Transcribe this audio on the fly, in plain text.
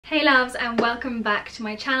Hey loves, and welcome back to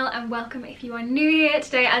my channel, and welcome if you are new here.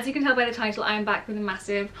 Today, as you can tell by the title, I am back with a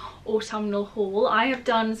massive autumnal haul. I have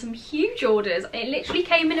done some huge orders. It literally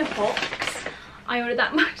came in a box. I ordered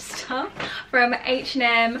that much stuff from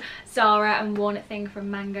H&M, Zara, and one thing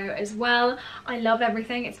from Mango as well. I love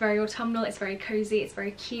everything. It's very autumnal, it's very cozy, it's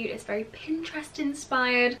very cute, it's very Pinterest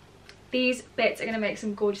inspired. These bits are going to make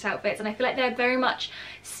some gorgeous outfits, and I feel like they're very much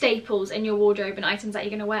staples in your wardrobe and items that you're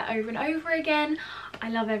going to wear over and over again. I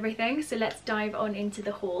love everything, so let's dive on into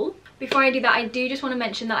the haul. Before I do that, I do just want to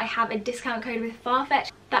mention that I have a discount code with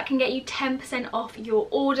Farfetch that can get you 10% off your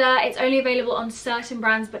order. It's only available on certain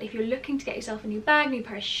brands, but if you're looking to get yourself a new bag, new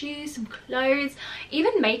pair of shoes, some clothes,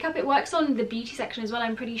 even makeup, it works on the beauty section as well,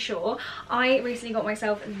 I'm pretty sure. I recently got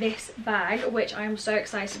myself this bag, which I am so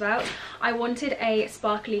excited about. I wanted a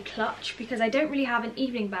sparkly clutch because I don't really have an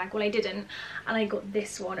evening bag. Well, I didn't, and I got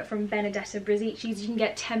this one from Benedetta Brizicci's. You can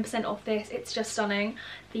get 10% off this. It's just stunning.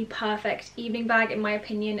 The perfect evening bag in my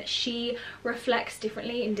opinion. She reflects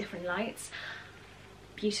differently in different lights.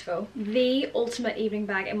 Beautiful. The ultimate evening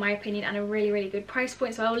bag in my opinion, and a really good price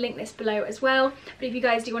point, so I'll link this below as well. But if you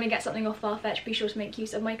guys do want to get something off Farfetch, be sure to make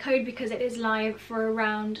use of my code because it is live for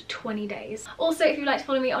around 20 days. Also, if you'd like to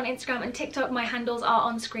follow me on Instagram and TikTok, my handles are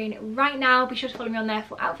on screen right now. Be sure to follow me on there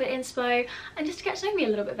for outfit inspo and just to get to know me a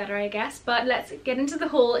little bit better, I guess. But let's get into the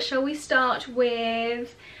haul. Shall we start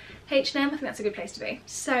with H&M? I think that's a good place to be.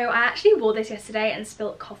 So I actually wore this yesterday and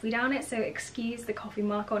spilt coffee down it, so excuse the coffee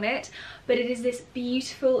mark on it, but it is this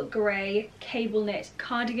beautiful grey cable knit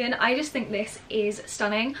cardigan. I just think this is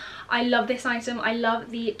stunning. I love this item. I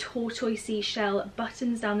love the tortoisey shell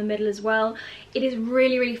buttons down the middle as well. It is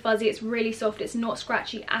really fuzzy. It's really soft. It's not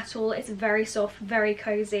scratchy at all. It's very soft, very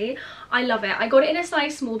cozy. I love it. I got it in a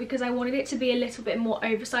size small because I wanted it to be a little bit more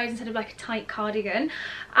oversized instead of like a tight cardigan,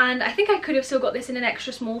 and I think I could have still got this in an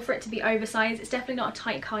extra small for it to be oversized. It's definitely not a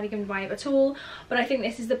tight cardigan vibe at all, but I think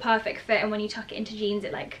this is the perfect fit, and when you tuck it into jeans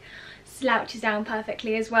it like slouches down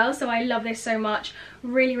perfectly as well. So I love this so much.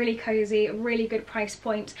 Really cozy, really good price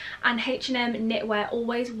point, and H&M knitwear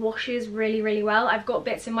always washes really well. I've got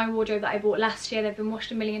bits in my wardrobe that I bought last year. They've been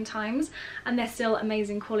washed a million times and they're still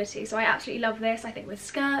amazing quality, so I absolutely love this. I think with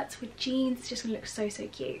skirts, with jeans, it's just gonna look so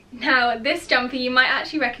cute. Now this jumper you might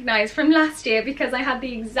actually recognize from last year because I had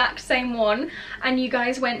the exact same one and you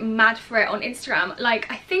guys went mad for it on Instagram.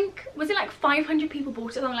 Like, I think, was it like 500 people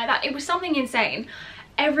bought it, something like that? It was something insane.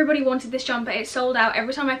 Everybody wanted this jumper. It sold out.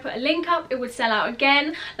 Every time I put a link up it would sell out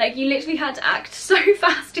again. Like, you literally had to act so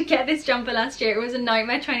fast to get this jumper last year. It was a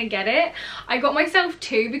nightmare trying to get it. I got myself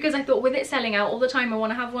two because I thought with it selling out all the time I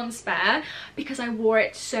want to have one spare because I wore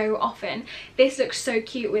it so often. This looks so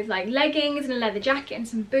cute with like leggings and a leather jacket and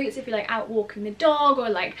some boots if you're like out walking the dog or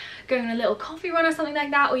like going on a little coffee run or something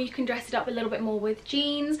like that, or you can dress it up a little bit more with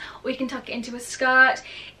jeans, or you can tuck it into a skirt.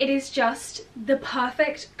 It is just the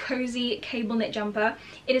perfect cozy cable knit jumper.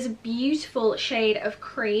 It is a beautiful shade of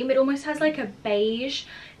cream. It almost has like a beige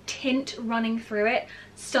tint running through it.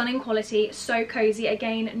 Stunning quality, so cozy,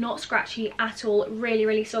 again not scratchy at all,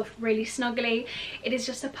 really soft, really snuggly. It is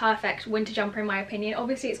just a perfect winter jumper in my opinion.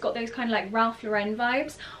 Obviously it's got those kind of like Ralph Lauren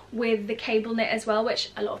vibes with the cable knit as well,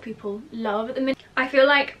 which a lot of people love at the minute. I feel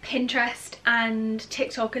like Pinterest and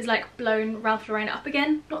TikTok has like blown Ralph Lauren up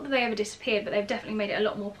again. Not that they ever disappeared, but they've definitely made it a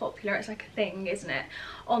lot more popular. It's like a thing, isn't it,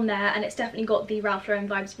 on there, and it's definitely got the Ralph Lauren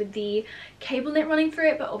vibes with the cable knit running through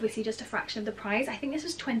it, but obviously just a fraction of the price. I think this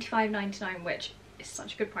was $25.99, which is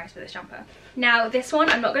such a good price for this jumper. Now this one,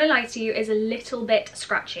 I'm not gonna lie to you, is a little bit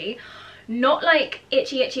scratchy. Not like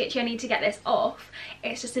itchy I need to get this off.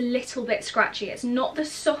 It's just a little bit scratchy. It's not the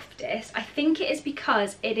softest. I think it is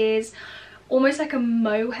because it is almost like a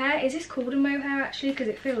mohair. Is this called a mohair actually? Because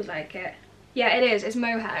it feels like it. Yeah, it is. It's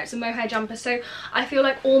mohair. It's a mohair jumper. So I feel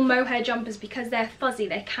like all mohair jumpers, because they're fuzzy,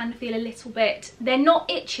 they can feel a little bit, they're not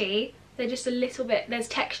itchy, they're just a little bit, there's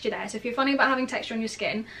texture there. So if you're funny about having texture on your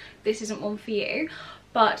skin, this isn't one for you.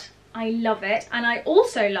 But I love it. And I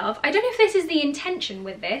also love, I don't know if this is the intention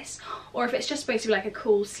with this or if it's just supposed to be like a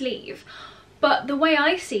cool sleeve, but the way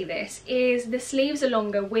I see this is the sleeves are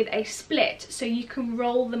longer with a split, so you can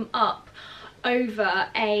roll them up over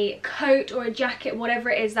a coat or a jacket,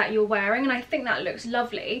 whatever it is that you're wearing, and I think that looks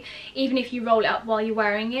lovely. Even if you roll it up while you're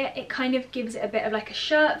wearing it, it kind of gives it a bit of like a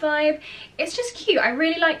shirt vibe. It's just cute. I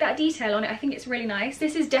really like that detail on it. I think it's really nice.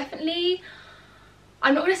 This is definitely,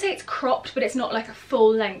 I'm not going to say it's cropped, but it's not like a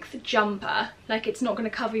full length jumper. Like, it's not going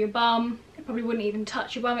to cover your bum. It probably wouldn't even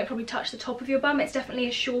touch your bum. It probably touch the top of your bum. It's definitely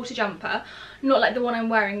a shorter jumper, not like the one I'm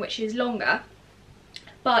wearing, which is longer.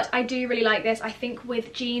 But I do really like this. I think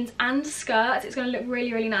with jeans and skirts it's going to look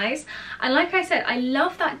really nice. And like I said, I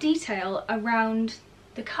love that detail around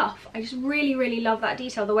the cuff. I just really love that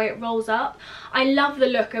detail, the way it rolls up. I love the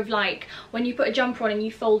look of like when you put a jumper on and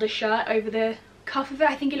you fold a shirt over the cuff of it.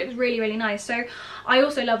 I think it looks really nice. So I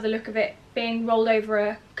also love the look of it being rolled over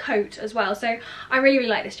a coat as well. So I really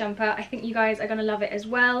like this jumper. I think you guys are gonna love it as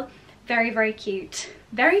well. Very cute,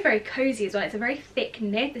 very cozy as well. It's a very thick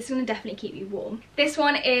knit. This is going to definitely keep you warm. This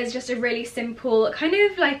one is just a really simple kind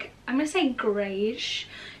of like, I'm gonna say greyish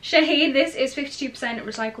shade. This is 52%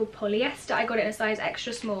 recycled polyester. I got it in a size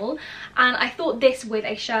extra small, and I thought this with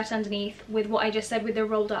a shirt underneath, with what I just said, with the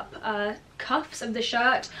rolled up cuffs of the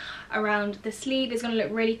shirt around the sleeve, is going to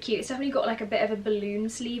look really cute. It's definitely got like a bit of a balloon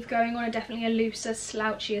sleeve going on, and definitely a looser,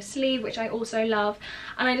 slouchier sleeve, which I also love.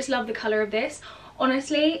 And I just love the colour of this.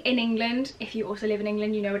 Honestly, in England, if you also live in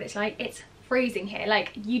England, you know what it's like. It's freezing here.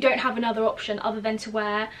 Like, you don't have another option other than to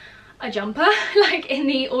wear a jumper. Like in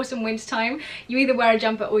the autumn winter time, you either wear a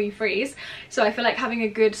jumper or you freeze. So I feel like having a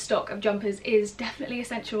good stock of jumpers is definitely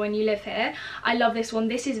essential when you live here. I love this one.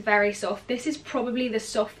 This is very soft. This is probably the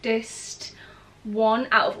softest one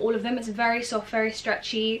out of all of them. It's very soft, very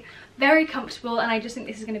stretchy, very comfortable, and I just think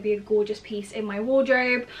this is going to be a gorgeous piece in my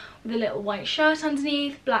wardrobe with a little white shirt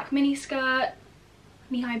underneath, black mini skirt,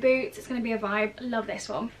 knee-high boots. It's going to be a vibe. Love this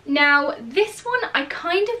one. Now this one I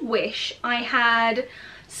kind of wish I had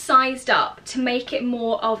sized up to make it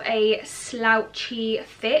more of a slouchy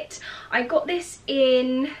fit. I got this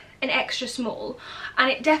in an extra small,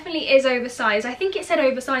 and it definitely is oversized. I think it said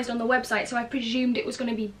oversized on the website, so I presumed it was going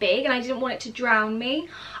to be big, and I didn't want it to drown me.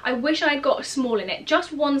 I wish I'd got a small in it,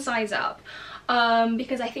 just one size up,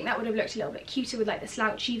 because I think that would have looked a little bit cuter with like the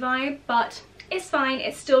slouchy vibe, but it's fine.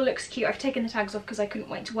 It still looks cute. I've taken the tags off because I couldn't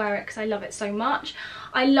wait to wear it because I love it so much.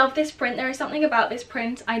 I love this print. There is something about this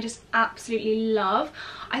print I just absolutely love.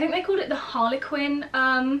 I think they called it the Harlequin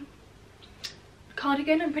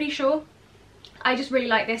cardigan, I'm pretty sure. I just really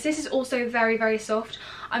like this. This is also very soft.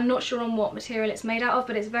 I'm not sure on what material it's made out of,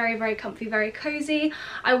 but it's very comfy, very cozy.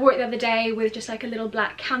 I wore it the other day with just like a little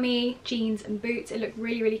black cami, jeans and boots. It looked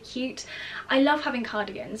really cute. I love having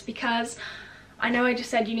cardigans because I know I just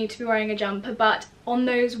said you need to be wearing a jumper, but on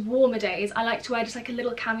those warmer days I like to wear just like a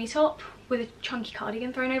little cami top with a chunky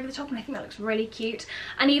cardigan thrown over the top, and I think that looks really cute.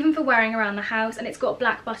 And even for wearing around the house, and it's got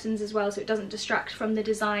black buttons as well, so it doesn't distract from the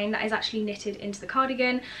design that is actually knitted into the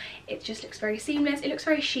cardigan. It just looks very seamless. It looks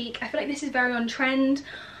very chic. I feel like this is very on trend.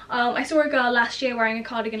 I saw a girl last year wearing a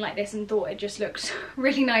cardigan like this and thought it just looked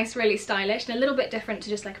really nice, really stylish, and a little bit different to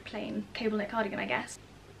just like a plain cable knit cardigan, I guess.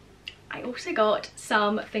 I also got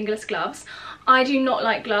some fingerless gloves. I do not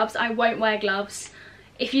like gloves. I won't wear gloves.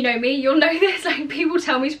 If you know me, you'll know this. Like, people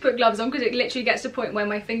tell me to put gloves on because it literally gets to a point where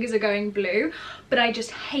my fingers are going blue, but I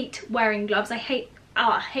just hate wearing gloves. I hate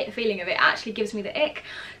the feeling of it. It actually gives me the ick.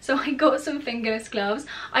 So I got some fingerless gloves.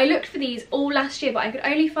 I looked for these all last year, but I could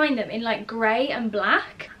only find them in like grey and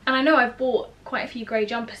black. And I know I've bought quite a few grey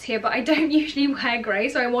jumpers here, but I don't usually wear grey,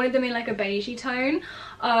 so I wanted them in like a beigey tone,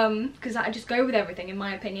 because that would just go with everything in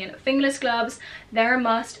my opinion. Fingerless gloves, they're a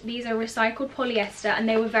must. These are recycled polyester and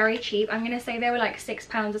they were very cheap. I'm gonna say they were like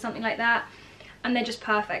 £6 or something like that, and they're just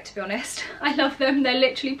perfect, to be honest. I love them. They're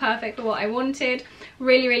literally perfect for what I wanted.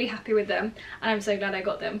 Really happy with them, and I'm so glad I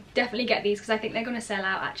got them. Definitely get these because I think they're gonna sell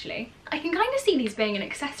out actually. I can kind of see these being an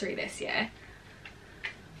accessory this year.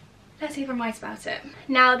 Let's see if I'm right about it.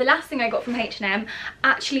 Now, the last thing I got from H&M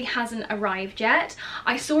actually hasn't arrived yet.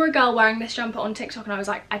 I saw a girl wearing this jumper on TikTok and I was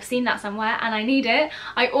like, I've seen that somewhere and I need it.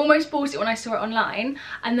 I almost bought it when I saw it online,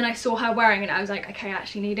 and then I saw her wearing it and I was like, okay, I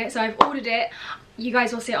actually need it. So I've ordered it. You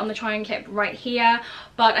guys will see it on the try and clip right here,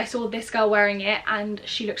 but I saw this girl wearing it and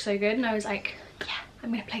she looked so good and I was like, yeah, I'm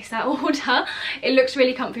gonna place that order. It looks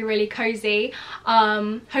really comfy, really cozy.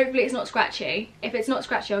 Hopefully it's not scratchy. If it's not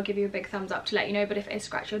scratchy, I'll give you a big thumbs up to let you know, but if it is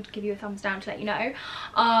scratchy, I'll give you a thumbs down to let you know.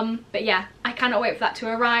 But yeah, I cannot wait for that to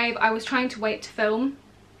arrive. I was trying to wait to film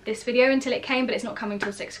this video until it came, but it's not coming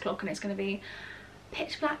till 6 o'clock and it's gonna be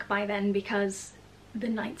pitch black by then because the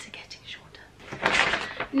nights are getting shorter.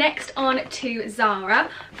 Next on to Zara.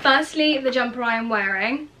 Firstly, the jumper I am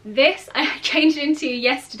wearing. This I changed into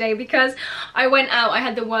yesterday because I went out. I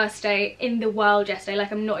had the worst day in the world yesterday.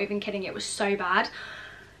 Like, I'm not even kidding, it was so bad.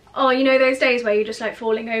 Oh, you know those days where you're just like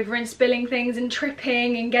falling over and spilling things and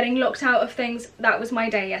tripping and getting locked out of things? That was my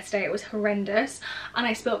day yesterday. It was horrendous, and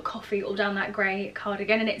I spilled coffee all down that grey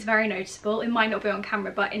cardigan, and it's very noticeable. It might not be on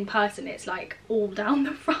camera, but in person it's like all down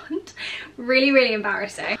the front. Really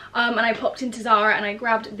embarrassing. And I popped into Zara and I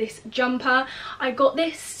grabbed this jumper. I got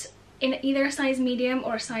this in either a size medium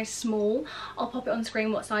or a size small. I'll pop it on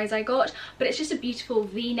screen what size I got, but it's just a beautiful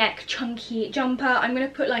v-neck chunky jumper. I'm gonna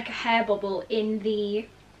put like a hair bobble in the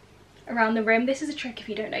around the rim. This is a trick if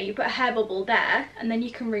you don't know. You put a hair bubble there and then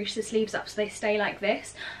you can ruche the sleeves up so they stay like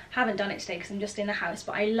this. Haven't done it today because I'm just in the house,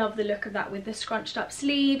 but I love the look of that with the scrunched up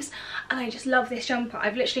sleeves, and I just love this jumper.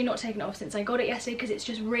 I've literally not taken it off since I got it yesterday because it's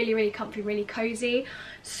just really, really comfy, really cozy,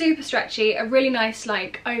 super stretchy, a really nice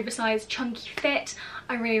like oversized chunky fit.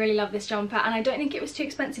 I really, really love this jumper, and I don't think it was too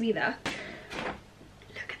expensive either.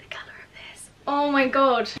 Look at the colour of this. Oh my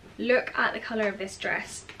god, look at the colour of this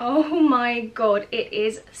dress. Oh my god, it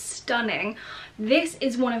is stunning. This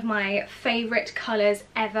is one of my favourite colours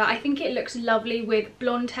ever. I think it looks lovely with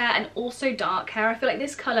blonde hair and also dark hair. I feel like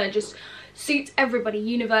this colour just suits everybody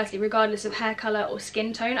universally, regardless of hair colour or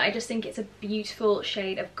skin tone. I just think it's a beautiful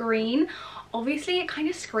shade of green. Obviously, it kind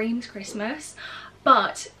of screams Christmas,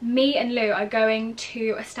 but me and Lou are going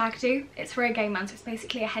to a stag do. It's for a gay man, so it's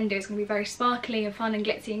basically a hen do. It's going to be very sparkly and fun and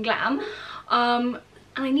glitzy and glam. And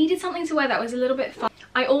I needed something to wear that was a little bit fun.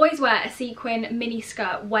 I always wear a sequin mini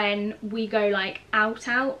skirt when we go like out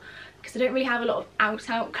because I don't really have a lot of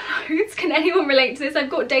out clothes. Can anyone relate to this? I've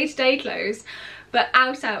got day-to-day clothes, but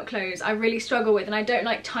out clothes I really struggle with, and I don't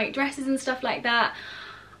like tight dresses and stuff like that.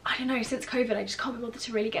 I don't know, since COVID I just can't be bothered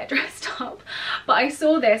to really get dressed up. But I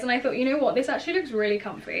saw this and I thought, you know what, this actually looks really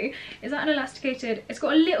comfy. Is that an elasticated? It's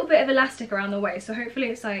got a little bit of elastic around the waist, so hopefully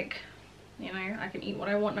it's like, you know, I can eat what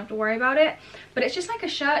I want and have to worry about it. But it's just like a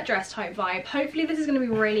shirt dress type vibe. Hopefully this is going to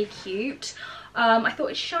be really cute. I thought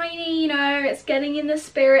it's shiny, you know, it's getting in the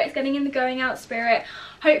spirit, it's getting in the going out spirit.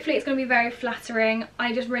 Hopefully it's going to be very flattering.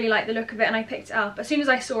 I just really like the look of it and I picked it up. As soon as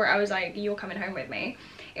I saw it, I was like, you're coming home with me.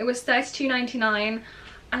 It was $32.99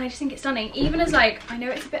 and I just think it's stunning. Even as like, I know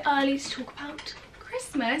it's a bit early to talk about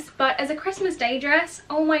Christmas, but as a Christmas day dress,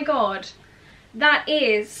 oh my god, that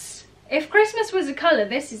is, if Christmas was a colour,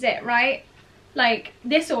 this is it, right? Like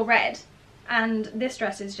this or red, and this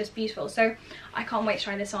dress is just beautiful, so I can't wait to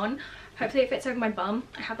try this on. Hopefully it fits over my bum.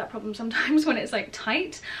 I have that problem sometimes when it's like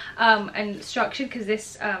tight and structured, because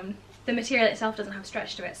this the material itself doesn't have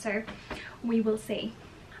stretch to it, so we will see.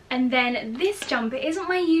 And then this jumper isn't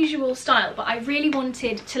my usual style, but I really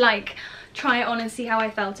wanted to like try it on and see how I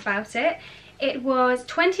felt about it. It was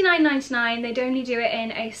 $29.99. They'd only do it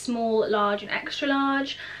in a small, large and extra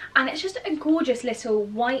large, and it's just a gorgeous little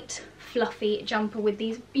white fluffy jumper with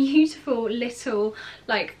these beautiful little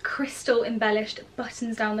like crystal embellished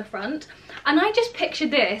buttons down the front. And I just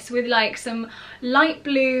pictured this with like some light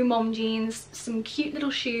blue mom jeans, some cute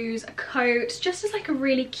little shoes, a coat, just as like a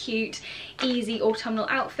really cute easy autumnal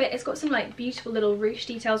outfit. It's got some like beautiful little ruche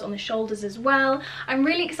details on the shoulders as well. I'm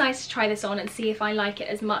really excited to try this on and see if I like it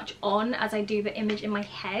as much on as I do the image in my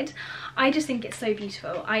head. I just think it's so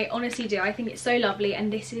beautiful. I honestly do. I think it's so lovely,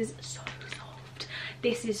 and this is so soft.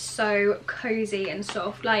 This is so cozy and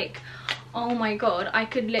soft. Like, oh my god, I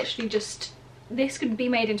could literally just, this could be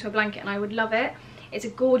made into a blanket and I would love it. It's a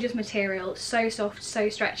gorgeous material, so soft, so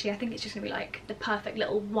stretchy. I think it's just gonna be like the perfect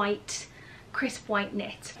little white, crisp white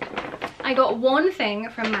knit. I got one thing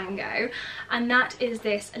from Mango, and that is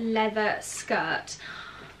this leather skirt.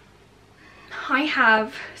 I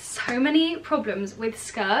have so many problems with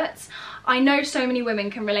skirts. I know so many women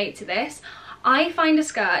can relate to this. I find a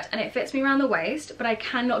skirt and it fits me around the waist, but I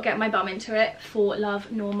cannot get my bum into it for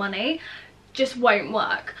love nor money. Just won't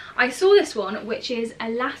work. I saw this one which is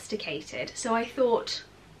elasticated, so I thought,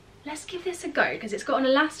 let's give this a go, because it's got an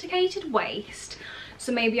elasticated waist,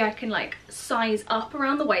 so maybe I can like size up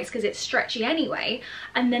around the waist because it's stretchy anyway,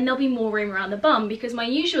 and then there'll be more room around the bum, because my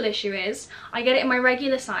usual issue is I get it in my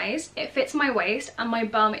regular size, it fits my waist, and my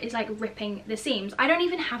bum is like ripping the seams. I don't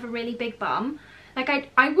even have a really big bum.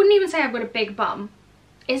 Like I wouldn't even say I've got a big bum.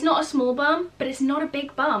 It's not a small bum, but it's not a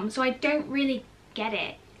big bum, so I don't really get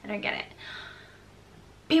it. I don't get it.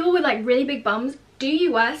 People with like really big bums, do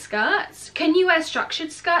you wear skirts? Can you wear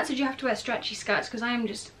structured skirts, or do you have to wear stretchy skirts? Because I am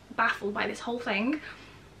just baffled by this whole thing.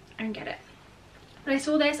 I don't get it. But I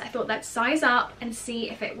saw this, I thought let's size up and see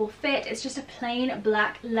if it will fit. It's just a plain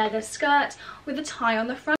black leather skirt with a tie on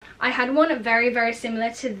the front. I had one very, very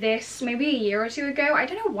similar to this maybe a year or two ago. I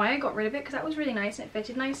don't know why I got rid of it, because that was really nice and it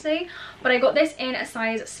fitted nicely. But I got this in a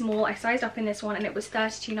size small. I sized up in this one and it was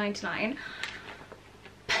 $32.99.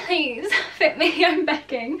 Please fit me, I'm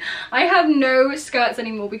begging. I have no skirts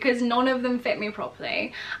anymore because none of them fit me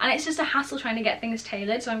properly. And it's just a hassle trying to get things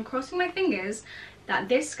tailored. So I'm crossing my fingers that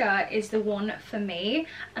this skirt is the one for me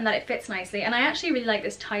and that it fits nicely. And I actually really like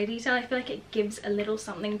this tie detail. I feel like it gives a little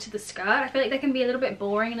something to the skirt. I feel like they can be a little bit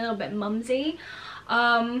boring and a little bit mumsy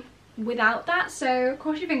without that. So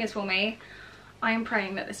cross your fingers for me. I am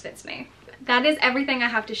praying that this fits me. That is everything I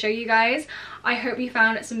have to show you guys. I hope you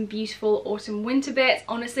found some beautiful autumn winter bits.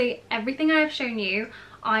 Honestly, everything I have shown you,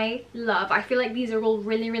 I love. I feel like these are all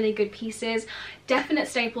really good pieces, definite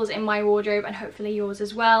staples in my wardrobe and hopefully yours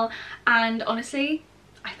as well. And honestly,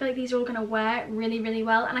 I feel like these are all gonna wear really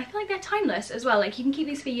well, and I feel like they're timeless as well. Like, you can keep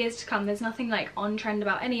these for years to come. There's nothing like on trend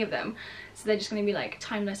about any of them, so they're just gonna be like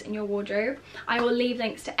timeless in your wardrobe. I will leave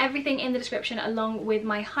links to everything in the description along with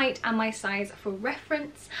my height and my size for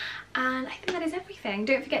reference. And I think that is everything.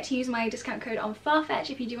 Don't forget to use my discount code on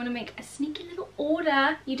Farfetch if you do want to make a sneaky little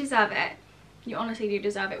order. You deserve it. You honestly do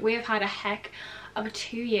deserve it. We have had a heck of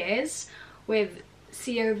 2 years with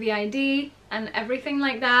COVID and everything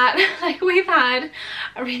like that. Like, we've had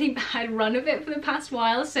a really bad run of it for the past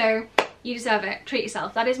while, so you deserve it. Treat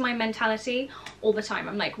yourself. That is my mentality all the time.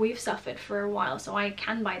 I'm like, we've suffered for a while, so I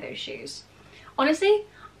can buy those shoes. Honestly,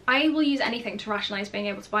 I will use anything to rationalize being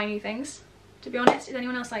able to buy new things, to be honest. Is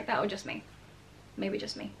anyone else like that, or just me? Maybe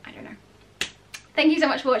just me, I don't know. Thank you so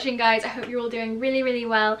much for watching, guys. I hope you're all doing really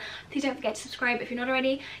well. Please don't forget to subscribe if you're not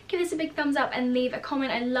already. Give this a big thumbs up and leave a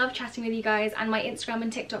comment. I love chatting with you guys, and my Instagram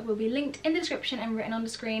and TikTok will be linked in the description and written on the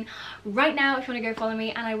screen right now if you want to go follow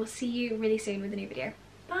me, and I will see you really soon with a new video.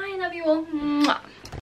 Bye, love you all. Mwah.